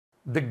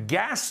the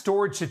gas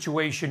storage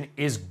situation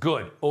is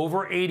good,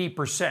 over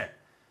 80%.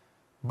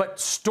 But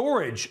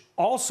storage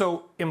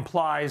also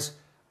implies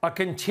a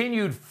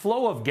continued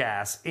flow of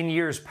gas in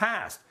years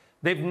past.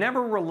 They've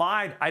never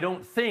relied, I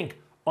don't think,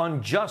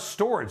 on just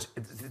storage.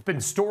 It's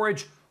been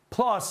storage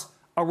plus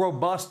a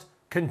robust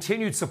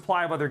continued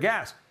supply of other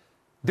gas.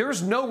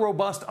 There's no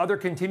robust other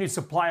continued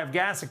supply of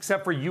gas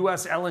except for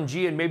U.S.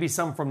 LNG and maybe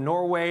some from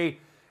Norway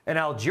and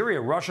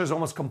Algeria. Russia's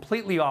almost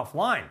completely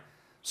offline.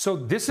 So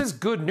this is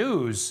good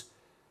news,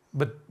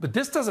 but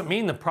this doesn't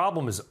mean the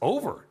problem is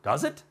over,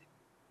 does it?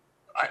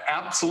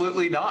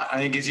 Absolutely not. I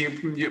think, as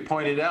you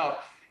pointed out,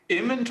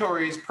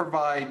 inventories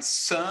provide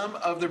some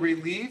of the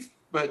relief,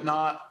 but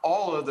not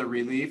all of the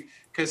relief,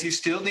 because you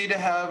still need to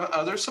have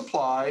other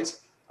supplies.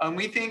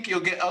 We think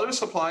you'll get other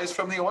supplies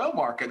from the oil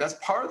market. That's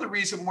part of the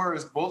reason we're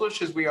as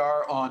bullish as we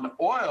are on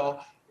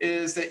oil,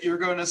 is that you're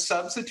going to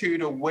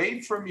substitute away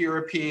from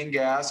European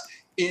gas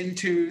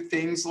into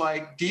things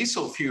like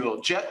diesel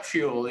fuel, jet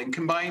fuel, and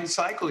combined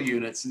cycle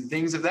units and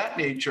things of that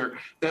nature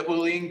that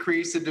will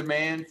increase the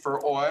demand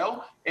for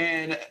oil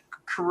and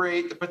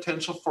create the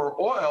potential for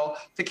oil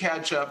to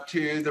catch up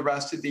to the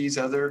rest of these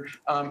other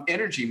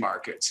energy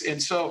markets.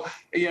 And so,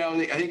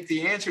 I think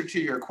the answer to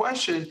your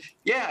question,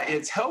 yeah,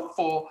 it's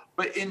helpful,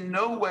 but in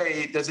no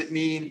way does it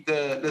mean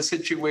the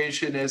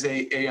situation is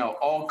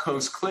all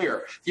coast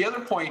clear. The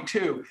other point,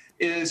 too,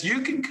 is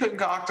you can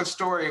concoct a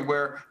story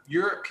where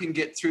Europe can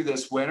get through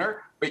this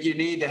winter, but you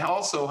need to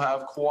also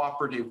have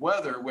cooperative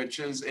weather, which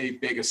is a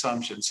big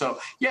assumption. So,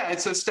 yeah,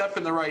 it's a step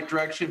in the right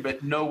direction,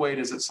 but no way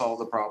does it solve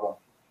the problem.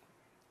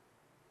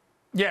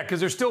 Yeah, because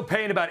they're still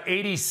paying about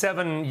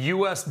 87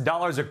 US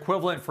dollars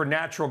equivalent for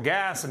natural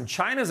gas, and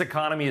China's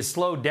economy has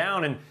slowed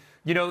down. And,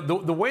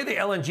 the way the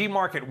LNG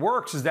market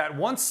works is that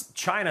once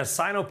China,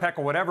 Sinopec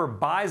or whatever,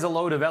 buys a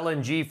load of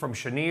LNG from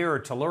Cheniere or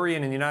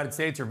Tellurian in the United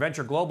States or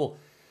Venture Global,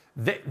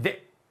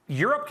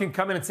 Europe can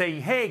come in and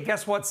say, hey,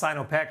 guess what,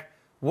 Sinopec?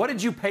 What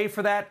did you pay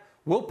for that?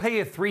 We'll pay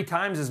you 3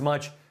 times as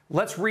much.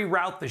 Let's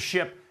reroute the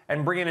ship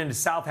and bring it into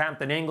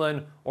Southampton,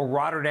 England, or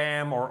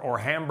Rotterdam or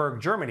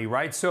Hamburg, Germany,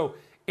 right? So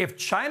if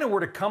China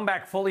were to come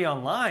back fully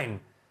online,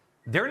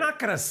 they're not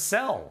going to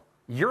sell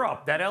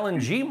Europe that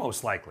LNG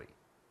most likely.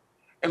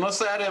 And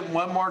let's add in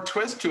one more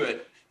twist to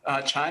it.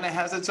 China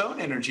has its own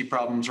energy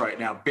problems right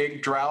now.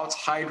 Big droughts,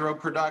 hydro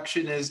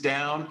production is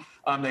down.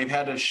 They've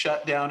had to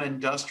shut down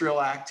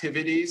industrial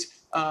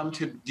activities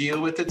to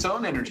deal with its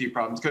own energy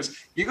problems. Because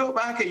you go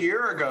back a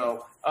year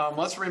ago,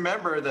 let's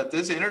remember that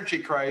this energy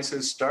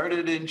crisis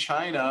started in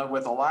China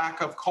with a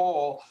lack of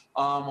coal,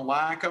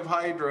 lack of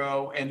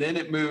hydro, and then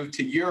it moved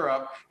to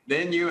Europe.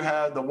 Then you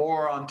had the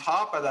war on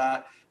top of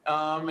that.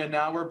 And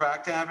now we're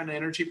back to having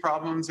energy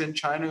problems in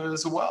China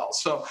as well.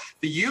 So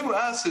the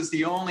U.S. is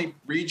the only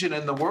region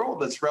in the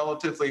world that's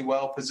relatively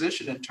well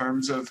positioned in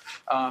terms of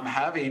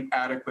having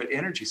adequate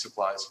energy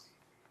supplies.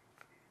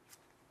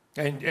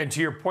 And to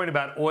your point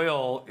about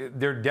oil,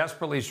 they're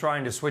desperately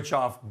trying to switch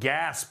off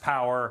gas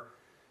power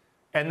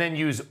and then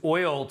use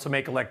oil to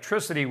make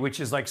electricity, which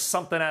is like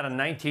something out of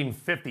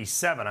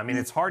 1957. I mean,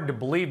 it's hard to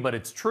believe, but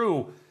it's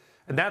true.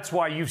 And that's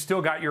why you've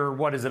still got your,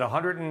 what is it,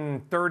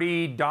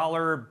 $130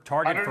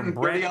 target for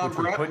Brent, which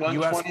would put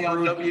U.S. crude. On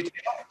WTI.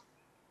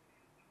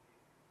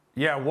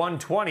 Yeah,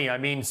 120. I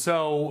mean,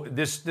 so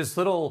this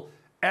little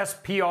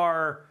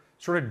SPR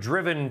sort of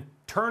driven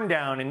turn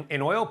down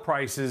in oil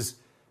prices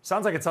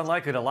sounds like it's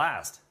unlikely to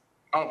last.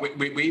 Oh,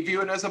 we view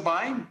it as a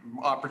buying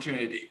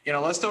opportunity.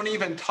 Let's don't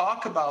even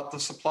talk about the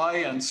supply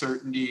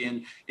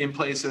uncertainty in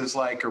places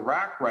like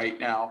Iraq right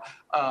now.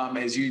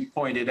 As you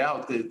pointed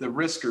out, the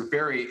risks are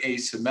very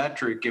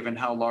asymmetric given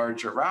how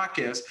large Iraq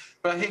is.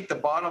 But I think the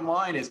bottom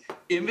line is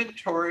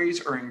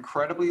inventories are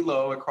incredibly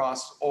low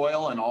across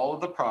oil and all of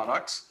the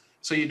products.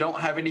 So you don't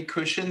have any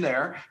cushion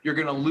there. You're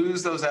going to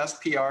lose those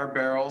SPR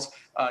barrels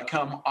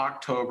come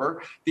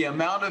October. The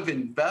amount of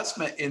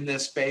investment in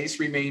this space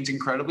remains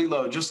incredibly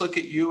low. Just look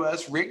at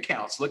U.S. rig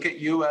counts. Look at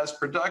U.S.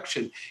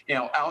 production.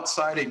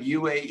 Outside of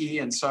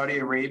UAE and Saudi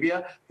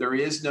Arabia, there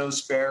is no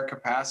spare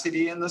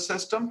capacity in the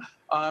system.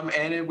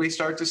 And we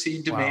start to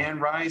see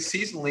demand rise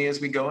seasonally as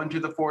we go into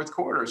the fourth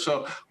quarter.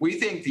 So we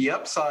think the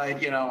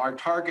upside, our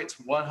target's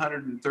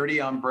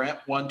 130 on Brent,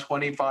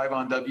 125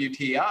 on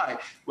WTI.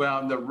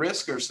 Well, the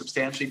risks are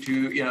substantially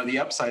to, the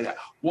upside.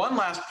 One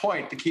last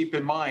point to keep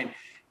in mind,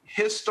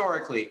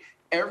 historically,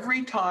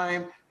 every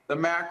time the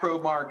macro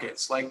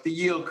markets, like the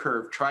yield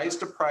curve, tries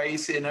to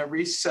price in a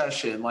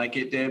recession like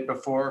it did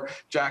before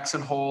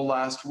Jackson Hole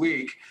last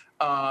week,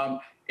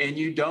 and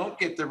you don't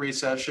get the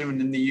recession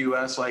in the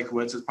U.S. like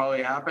what's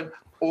probably happened,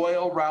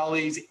 oil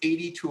rallies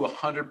 80 to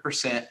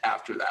 100%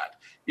 after that.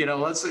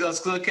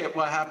 Let's look at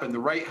what happened. The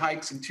rate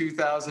hikes in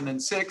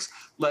 2006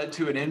 led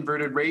to an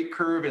inverted rate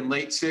curve in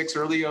late 6,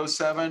 early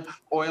 07.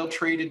 Oil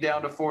traded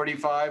down to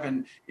 45,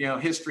 and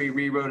history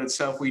rewrote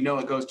itself. We know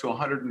it goes to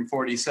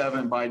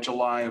 147 by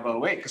July of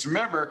 08. Because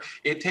remember,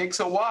 it takes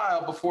a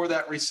while before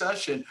that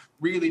recession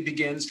really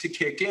begins to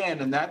kick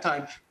in. And that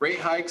time, rate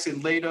hikes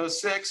in late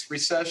 06,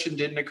 recession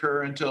didn't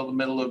occur until the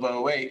middle of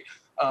 08.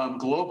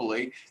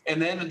 globally.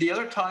 And then the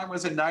other time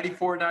was in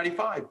 94,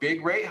 95.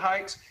 Big rate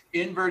hikes,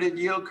 inverted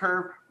yield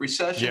curve,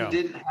 recession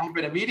didn't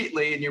happen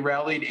immediately, and you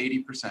rallied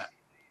 80%.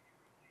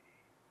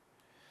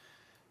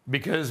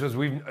 Because as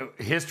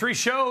history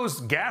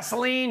shows,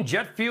 gasoline,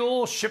 jet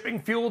fuel, shipping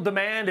fuel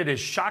demand, it is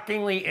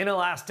shockingly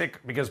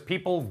inelastic because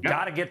people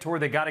got to get to where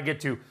they got to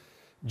get to.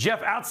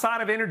 Jeff, outside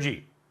of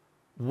energy,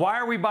 why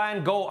are we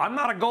buying gold? I'm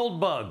not a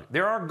gold bug.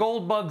 There are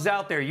gold bugs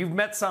out there. You've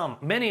met some,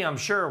 many, I'm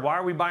sure. Why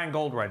are we buying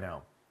gold right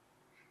now?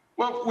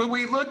 Well, when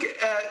we look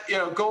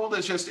at, gold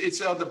is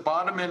it's on the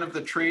bottom end of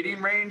the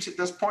trading range at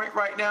this point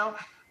right now.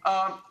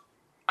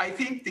 I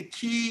think the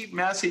key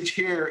message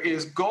here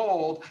is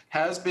gold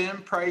has been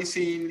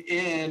pricing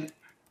in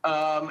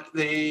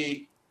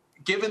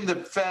given the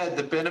Fed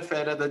the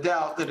benefit of the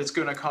doubt that it's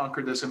going to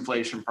conquer this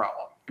inflation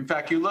problem. In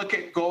fact, you look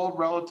at gold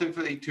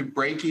relatively to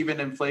break-even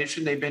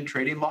inflation, they've been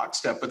trading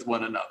lockstep with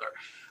one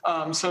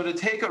another. So to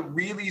take a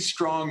really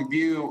strong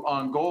view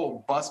on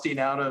gold busting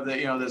out of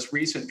this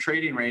recent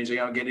trading range,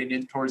 getting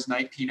in towards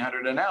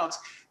 1,900 an ounce,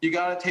 you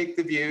got to take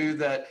the view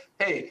that,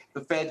 hey,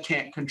 the Fed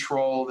can't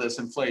control this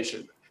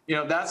inflation.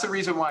 That's the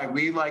reason why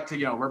we like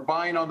to, we're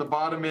buying on the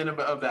bottom end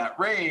of that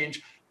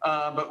range,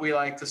 but we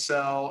like to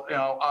sell,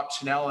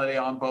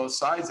 optionality on both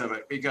sides of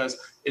it, because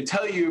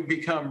until you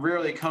become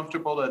really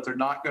comfortable that they're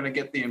not going to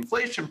get the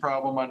inflation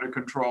problem under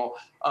control,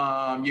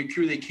 you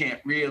truly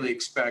can't really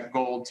expect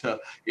gold to,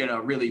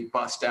 really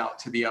bust out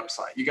to the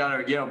upside. You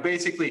got to,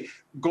 basically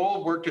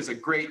gold worked as a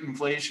great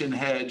inflation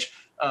hedge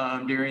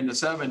during the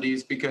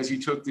 70s because you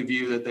took the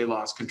view that they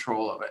lost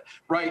control of it.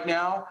 Right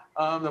now,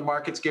 the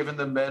market's given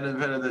the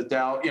benefit of the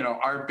doubt.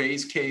 Our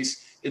base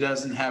case, it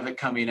doesn't have it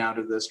coming out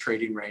of this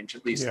trading range,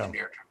 at least in the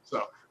near term.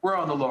 So we're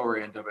on the lower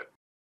end of it.